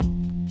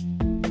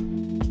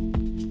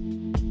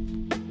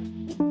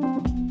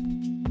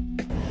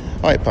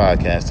All right,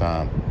 podcast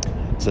time.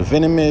 So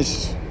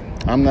Venomous,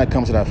 I'm not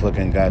coming to that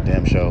fucking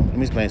goddamn show. Let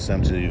me explain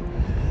something to you.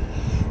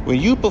 When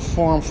you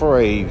perform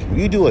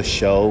you do a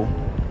show,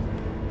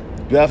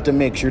 you have to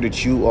make sure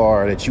that you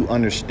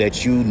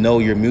know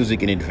your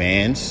music in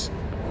advance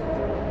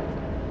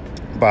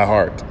by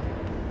heart.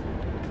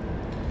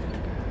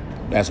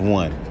 That's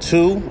one.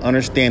 Two,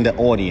 understand the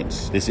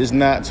audience. This is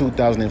not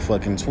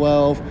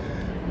 2012.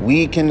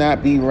 We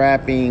cannot be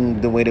rapping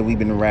the way that we've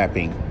been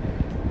rapping.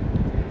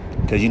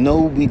 Because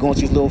we going to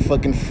these little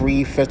fucking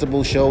free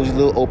festival shows, these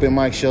little open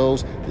mic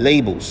shows.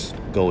 Labels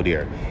go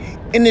there.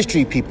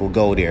 Industry people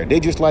go there. They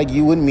just like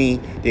you and me.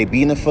 They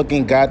be in the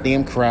fucking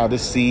goddamn crowd to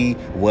see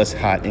what's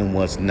hot and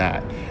what's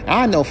not.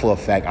 I know for a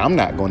fact I'm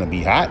not going to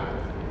be hot.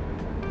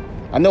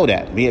 I know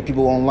that. Yeah,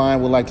 people online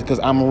will like to,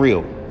 because I'm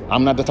real.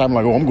 I'm not the type of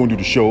like, I'm going to do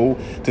the show.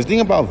 The thing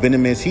about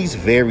Venomous, he's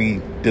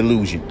very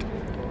delusioned.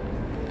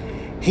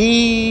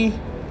 He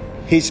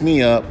hits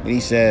me up and he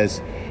says,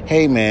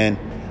 hey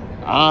man,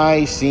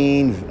 I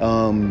seen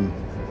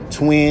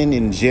Twin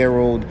and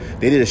Gerald.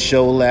 They did a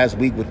show last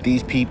week with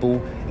these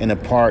people in a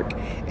park,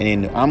 and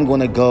then I'm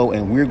gonna go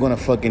and we're gonna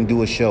fucking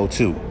do a show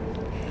too.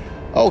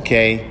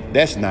 Okay,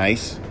 that's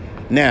nice.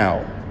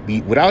 Now,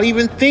 without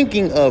even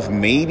thinking of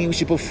maybe we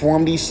should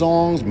perform these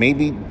songs,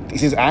 maybe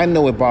since I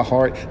know it by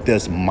heart,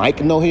 does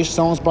Mike know his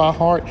songs by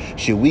heart?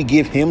 Should we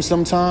give him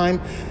some time?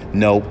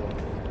 Nope.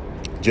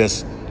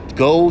 Just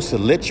go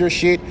select your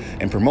shit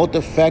and promote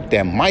the fact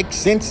that Mike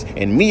Sense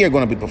and me are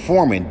going to be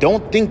performing.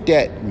 Don't think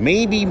that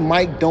maybe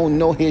Mike don't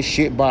know his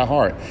shit by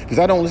heart, because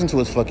I don't listen to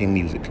his fucking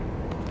music.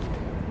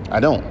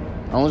 I don't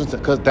listen to,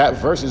 because that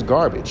verse is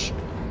garbage.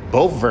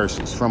 Both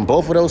verses from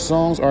both of those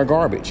songs are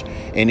garbage.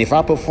 And if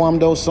I perform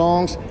those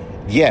songs,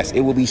 yes,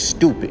 it will be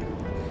stupid.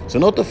 So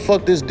know what the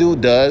fuck this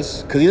dude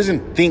does, because he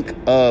doesn't think.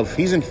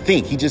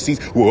 He just sees,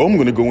 well, I'm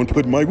going to go and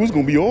put Mike, who's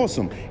going to be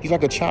awesome. He's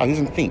like a child. He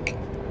doesn't think.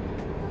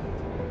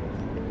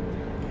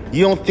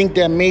 You don't think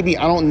that maybe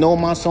I don't know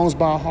my songs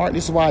by heart?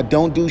 This is why I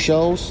don't do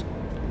shows?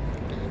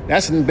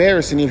 That's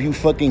embarrassing if you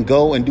fucking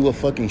go and do a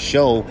fucking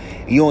show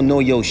and you don't know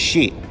your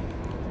shit.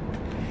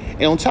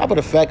 And on top of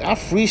the fact, I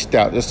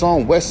freestyled the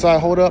song West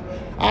Side Hold Up.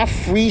 I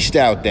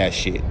freestyled that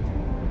shit.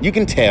 You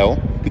can tell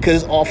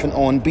because it's off and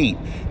on beat.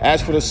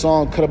 As for the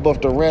song Cut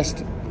Above the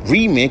Rest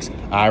remix,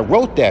 I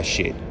wrote that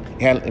shit.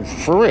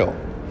 For real.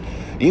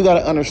 You got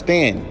to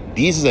understand,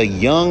 this is a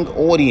young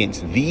audience.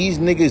 These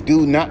niggas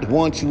do not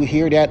want to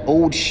hear that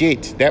old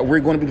shit that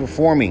we're going to be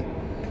performing.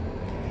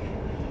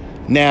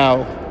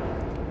 Now,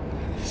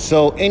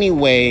 so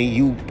anyway,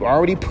 you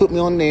already put me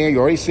on there. You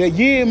already said,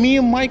 yeah, me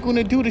and Mike going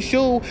to do the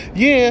show.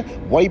 Yeah.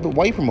 Why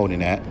you promoting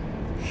that?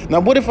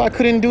 Now, what if I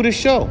couldn't do the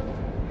show?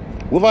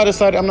 What if I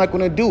decided I'm not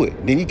going to do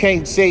it? Then you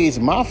can't say it's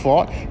my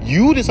fault.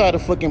 You decided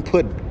to fucking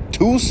put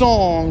 2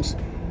 songs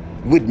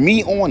with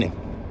me on it.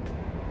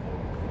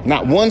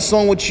 Not one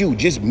song with you,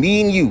 just me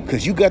and you,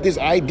 because you got this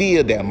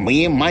idea that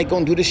me and Mike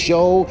gonna do the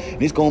show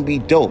and it's gonna be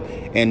dope.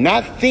 And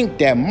not think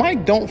that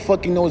Mike don't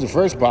fucking know his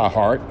verse by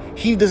heart.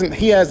 He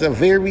has a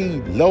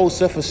very low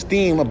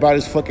self-esteem about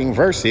his fucking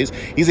verses.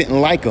 He doesn't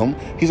like them.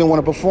 He doesn't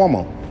want to perform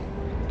them.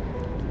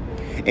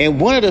 And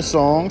one of the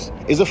songs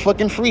is a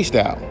fucking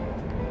freestyle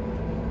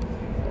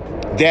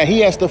that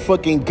he has to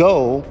fucking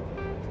go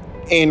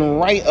and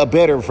write a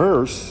better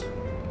verse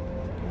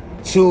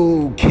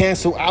to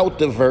cancel out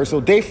the verse.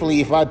 So definitely,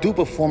 if I do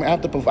perform, I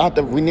have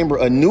to remember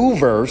a new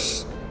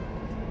verse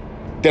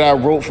that I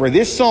wrote for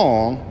this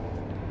song,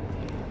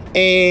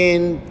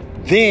 and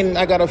then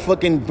I gotta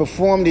fucking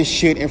perform this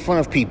shit in front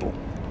of people.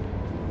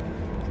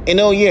 And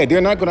oh yeah,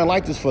 they're not gonna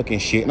like this fucking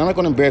shit, and I'm not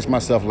gonna embarrass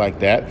myself like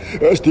that.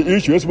 That's the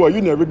issue. That's why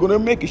you're never gonna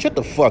make it. Shut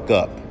the fuck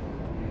up.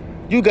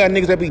 You got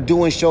niggas that be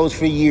doing shows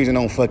for years and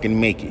don't fucking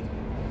make it.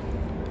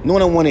 No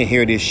one wanna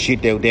hear this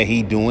shit that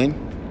he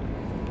doing.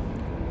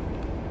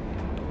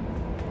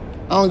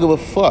 I don't give a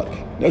fuck.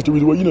 That's the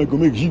reason why you're not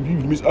gonna make it. You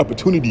miss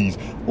opportunities.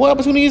 What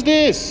opportunity is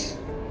this?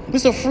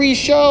 This is a free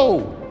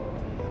show.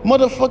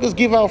 Motherfuckers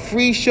give out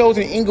free shows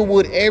in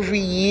Inglewood every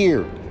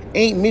year.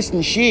 Ain't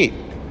missing shit.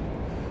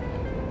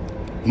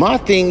 My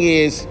thing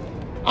is,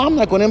 I'm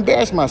not gonna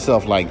embarrass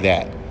myself like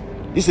that.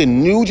 This is a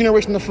new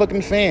generation of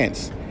fucking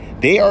fans.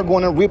 They are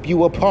gonna rip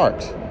you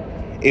apart.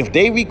 If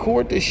they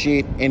record this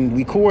shit and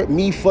record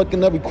me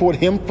fucking up, record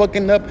him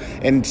fucking up,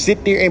 and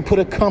sit there and put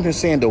a comment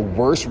saying the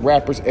worst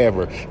rappers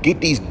ever,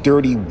 get these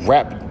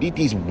whack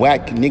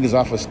niggas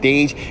off a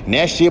stage, and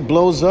that shit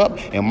blows up,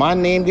 and my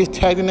name gets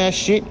tagged in that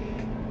shit,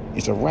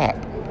 it's a rap.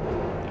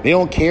 They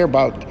don't care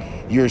about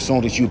your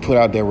songs that you put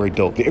out there were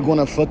dope. They're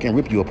gonna fucking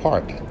rip you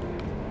apart.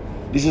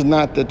 This is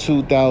not the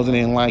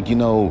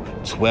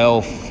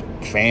 2012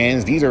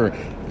 fans. These are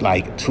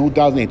like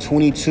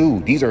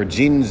 2022. These are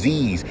Gen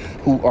Zs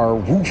who are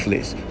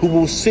ruthless, who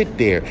will sit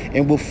there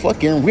and will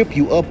fucking rip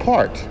you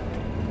apart.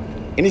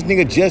 And this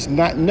nigga just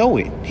not know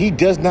it. He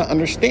does not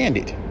understand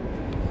it.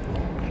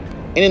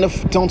 And then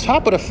on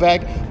top of the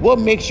fact, what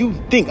makes you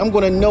think I'm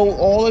going to know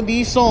all of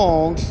these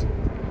songs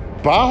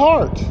by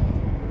heart?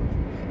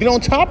 Then on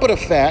top of the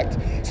fact,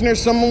 so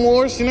there's some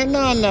more,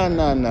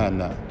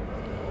 nah.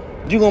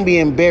 You're gonna be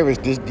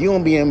embarrassed. You're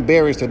gonna be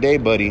embarrassed today,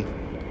 buddy.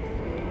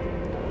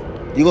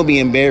 You're gonna be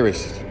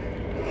embarrassed.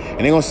 And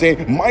they're gonna say,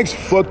 Mike's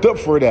fucked up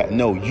for that.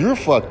 No, you're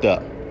fucked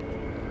up.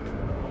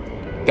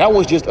 That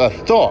was just a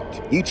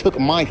thought. You took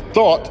my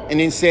thought and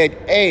then said,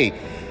 hey,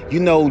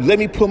 let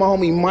me put my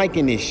homie Mike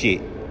in this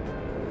shit.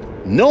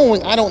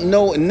 Knowing I don't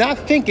know, not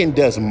thinking,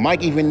 does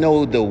Mike even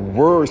know the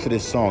words to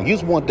this song? You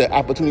just want the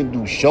opportunity to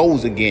do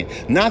shows again.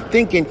 Not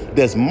thinking,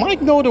 does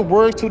Mike know the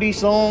words to these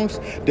songs?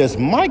 Does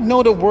Mike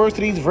know the words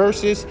to these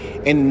verses?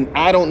 And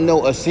I don't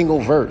know a single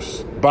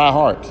verse by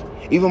heart.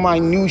 Even my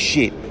new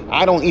shit,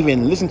 I don't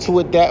even listen to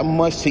it that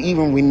much to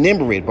even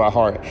remember it by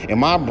heart. And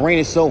my brain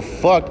is so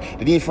fucked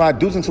that if I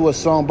do listen to a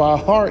song by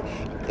heart,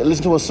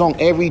 listen to a song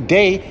every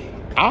day,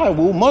 I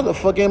will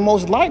motherfucking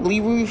most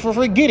likely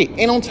forget it.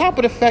 And on top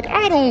of the fact,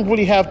 I don't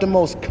really have the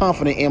most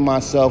confidence in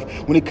myself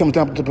when it comes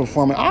down to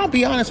performing. I'll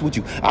be honest with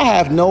you. I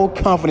have no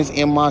confidence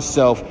in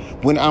myself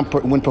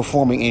when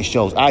performing in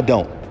shows. I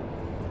don't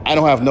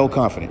have no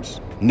confidence.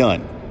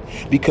 None.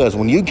 Because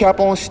when you get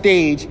on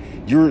stage,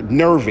 you're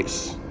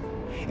nervous.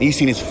 And you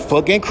see this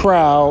fucking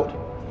crowd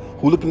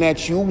who looking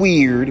at you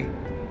weird.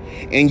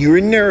 And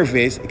you're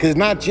nervous because it's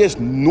not just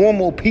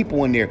normal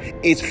people in there.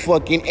 It's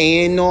fucking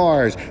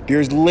A&Rs.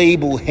 There's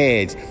label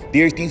heads.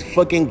 There's these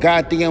fucking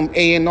goddamn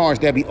A&Rs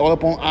that be all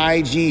up on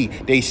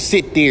IG. They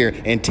sit there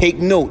and take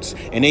notes.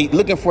 And they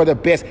looking for the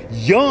best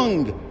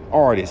young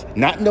artists.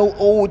 Not no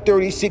old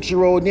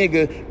 36-year-old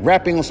nigga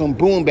rapping on some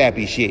boom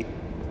bappy shit.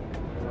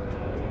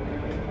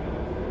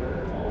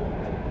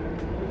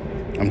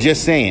 I'm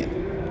just saying.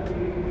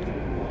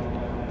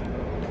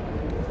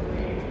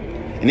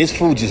 And this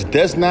fool just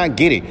does not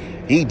get it.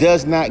 He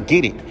does not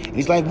get it. And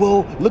he's like,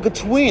 well, look at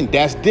Twin.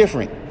 That's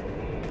different.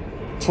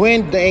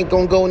 Twin, they ain't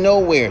gonna go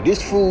nowhere.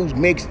 This fool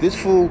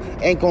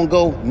ain't gonna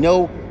go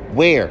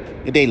nowhere.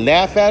 Did they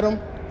laugh at him?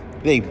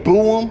 Did they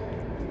boo him?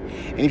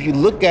 And if you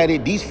look at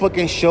it, these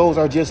fucking shows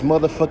are just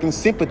motherfucking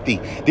sympathy.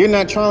 They're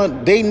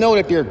not they know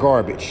that they're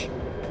garbage.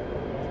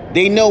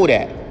 They know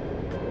that.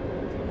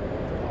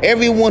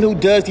 Everyone who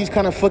does these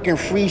kind of fucking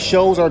free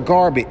shows are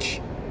garbage.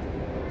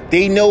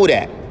 They know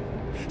that.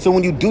 So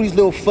when you do these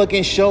little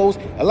fucking shows,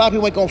 a lot of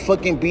people ain't gonna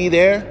fucking be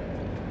there.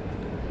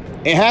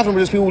 And half of them are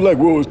just people like,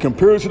 well,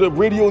 compared to the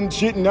radio and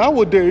shit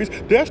nowadays,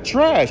 that's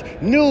trash.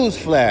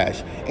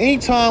 Newsflash.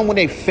 Anytime when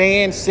a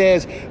fan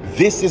says,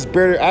 this is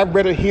better, I'd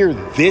rather hear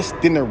this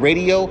than the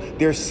radio,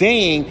 they're not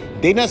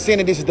saying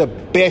that this is the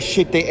best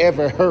shit they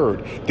ever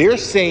heard. They're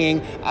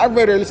saying, I'd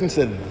rather listen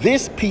to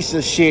this piece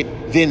of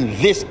shit than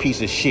this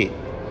piece of shit.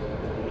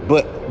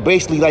 But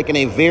basically like in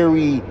a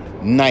very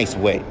nice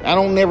way. I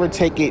don't never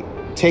take it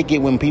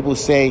when people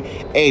say,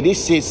 hey,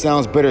 this shit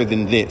sounds better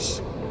than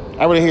this.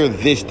 I rather hear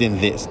this than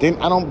this.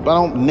 Then I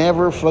don't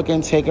never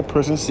fucking take a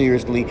person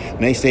seriously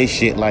when they say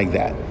shit like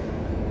that.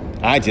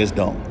 I just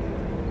don't.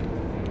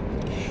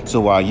 So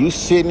while you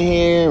sitting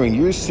here and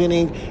you're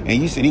sitting and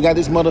you got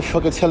this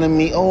motherfucker telling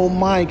me, oh,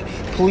 Mike,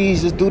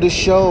 please just do the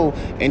show,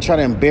 and try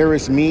to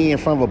embarrass me in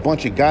front of a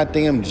bunch of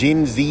goddamn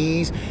Gen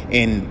Zs,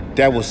 and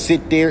that will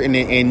sit there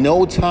and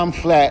no time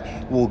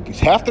flat will,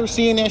 after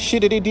seeing that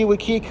shit that they did with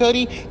Kid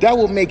Cudi, that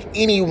will make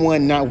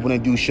anyone not want to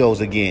do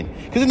shows again.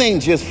 Because it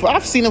ain't just,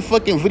 I've seen a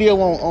fucking video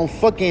on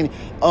fucking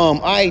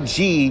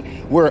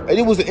IG where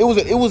it was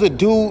a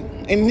dude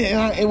and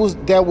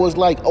that was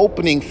like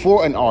opening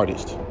for an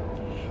artist.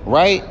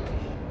 Right?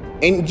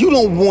 And you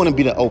don't want to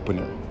be the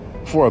opener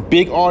for a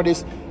big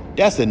artist.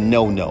 That's a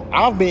no-no.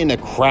 I've been in the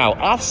crowd.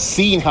 I've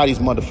seen how these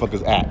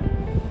motherfuckers act.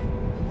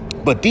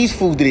 But these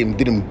fools did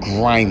them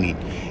grimy.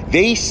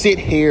 They sit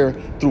here,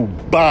 threw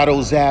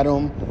bottles at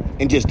him,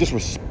 and just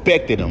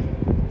disrespected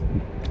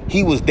him.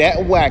 He was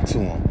that whack to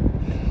him.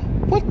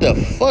 What the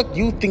fuck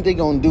you think they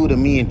gonna do to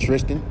me and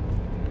Tristan?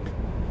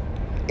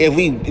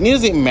 It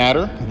doesn't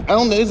matter. It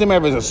doesn't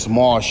matter if it's a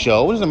small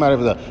show. It doesn't matter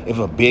if it's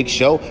a big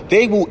show.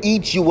 They will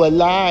eat you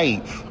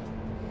alive.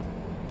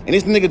 And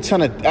this nigga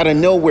trying to, out of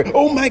nowhere,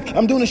 oh, Mike,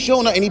 I'm doing a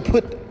show now. And he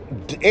put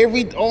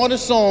all the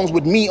songs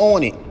with me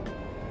on it.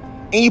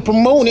 And you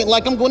promote it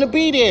like I'm going to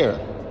be there.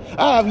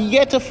 I have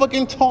yet to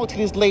fucking talk to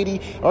this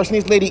lady or sing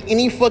this lady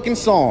any fucking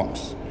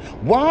songs.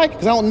 Why?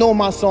 Because I don't know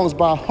my songs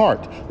by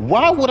heart.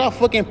 Why would I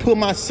fucking put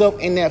myself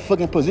in that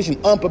fucking position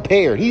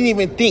unprepared? He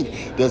didn't even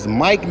think, does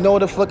Mike know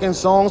the fucking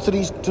songs to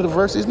the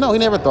verses? No, he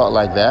never thought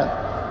like that.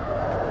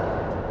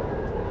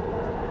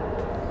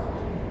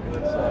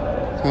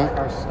 Let's pack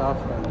our stuff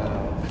and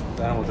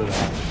then we'll do the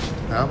house.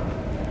 Huh?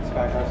 Let's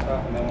pack our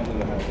stuff and then we'll do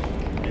the house.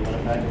 You want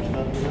to pack your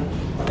stuff, dude?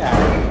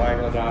 Yeah, I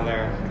go down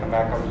there, come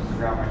back up just to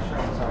grab my shirt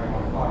and start at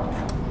 1 o'clock.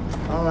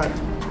 All right.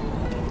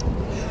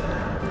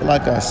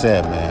 Like I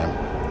said,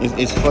 man.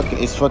 It's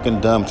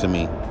fucking dumb to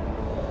me.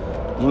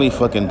 Really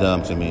fucking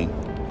dumb to me,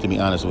 to be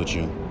honest with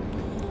you.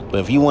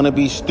 But if you want to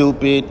be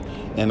stupid,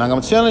 and like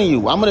I'm telling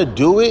you, I'm going to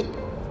do it,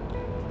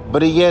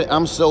 but yet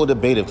I'm so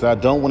debative because I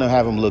don't want to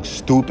have him look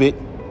stupid,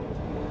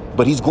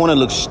 but he's going to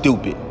look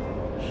stupid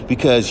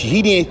because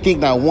he didn't think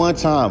not one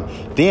time,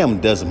 damn,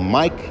 does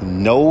Mike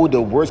know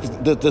the words?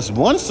 Because this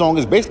one song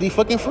is basically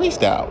fucking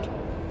freestyled.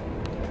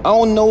 I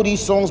don't know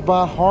these songs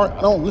by heart.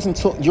 I don't listen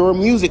to your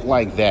music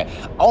like that.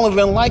 I don't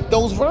even like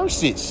those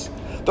verses.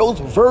 Those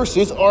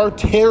verses are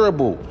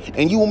terrible.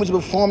 And you want me to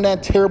perform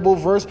that terrible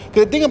verse?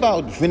 Because the thing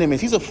about Venom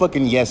is he's a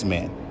fucking yes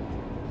man.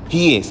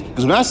 He is.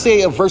 Because when I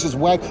say a verse is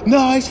whack,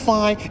 no, it's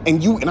fine.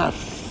 And I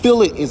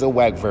feel it is a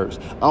whack verse.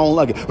 I don't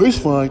like it. It's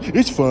fine.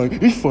 It's fine.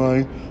 It's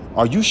fine.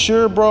 Are you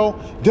sure, bro?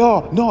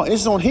 No,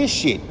 it's on his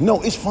shit.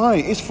 No, it's fine.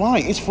 It's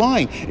fine. It's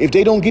fine. If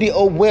they don't get it,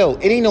 oh well.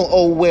 It ain't no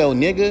oh well,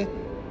 nigga.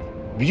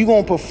 You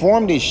gonna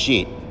perform this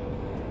shit.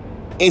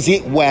 Is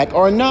it whack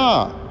or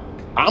nah?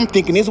 I'm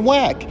thinking it's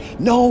whack.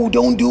 No,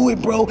 don't do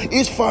it, bro.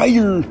 It's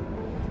fire.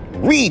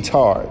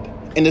 Retard.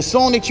 And the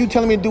song that you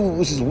telling me to do,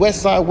 which is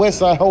West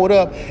Side, Hold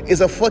Up, is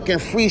a fucking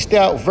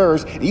freestyle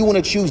verse. And you want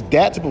to choose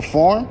that to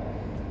perform?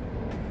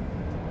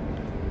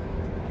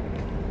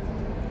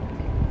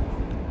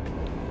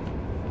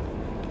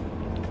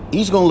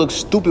 He's going to look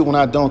stupid when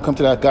I don't come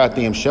to that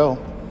goddamn show.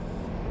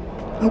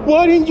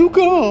 Why didn't you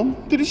come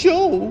to the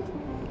show?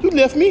 You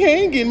left me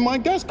hanging,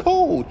 Mike. That's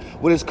cold.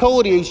 What is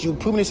cold is you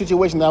put me in a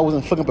situation that I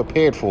wasn't fucking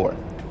prepared for.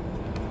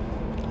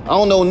 I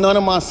don't know none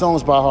of my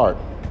songs by heart.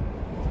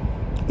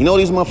 You know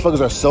these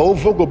motherfuckers are so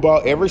vocal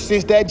about ever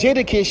since that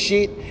Jadakiss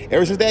shit,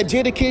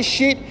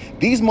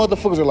 these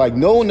motherfuckers are like,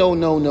 no.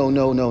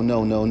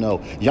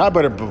 Y'all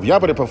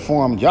better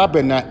perform. Y'all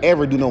better not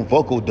ever do no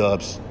vocal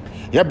dubs.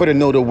 Y'all better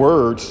know the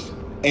words.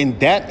 And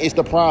that is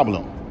the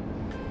problem.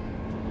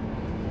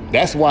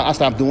 That's why I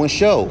stopped doing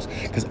shows.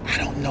 Because I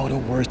don't know the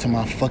words to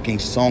my fucking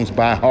songs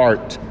by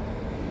heart.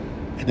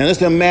 Now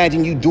let's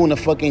imagine you doing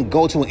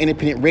go to an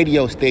independent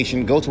radio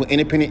station, go to an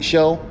independent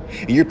show,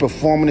 and you're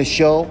performing a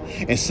show,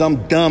 and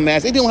some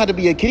dumbass, it don't have to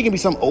be a kid, it can be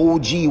some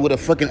OG with a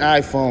fucking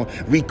iPhone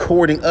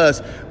recording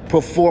us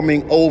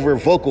performing over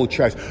vocal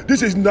tracks.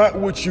 This is not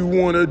what you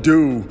want to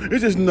do.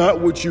 This is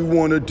not what you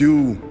want to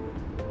do.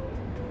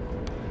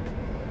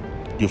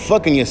 You're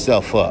fucking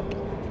yourself up.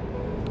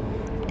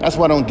 That's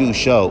why I don't do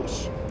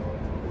shows.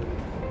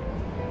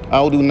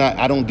 I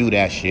don't do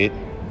that shit.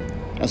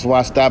 That's why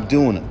I stopped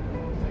doing it.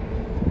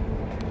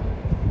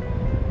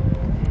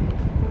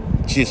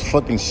 Just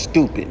fucking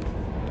stupid.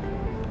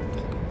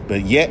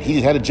 But yet he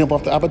just had to jump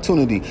off the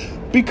opportunity.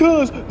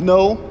 Because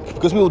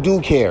people do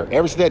care.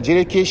 Ever since that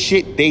Jadakiss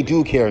shit, they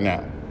do care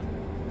now.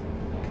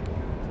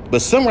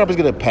 But some rappers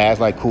get a pass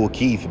like Kool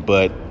Keith,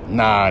 but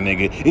nah,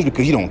 nigga, it's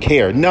because you don't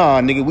care.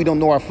 Nah, nigga, we don't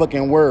know our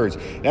fucking words.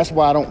 That's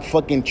why I don't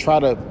fucking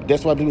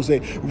that's why people say,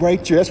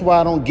 write your, that's why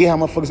I don't get how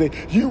motherfuckers say,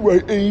 you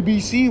write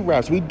ABC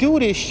raps. We do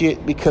this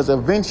shit because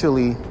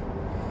eventually,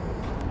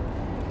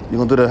 you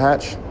gonna do the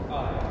hatch?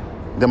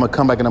 Then I'm gonna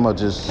come back and I'm gonna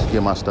just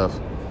get my stuff.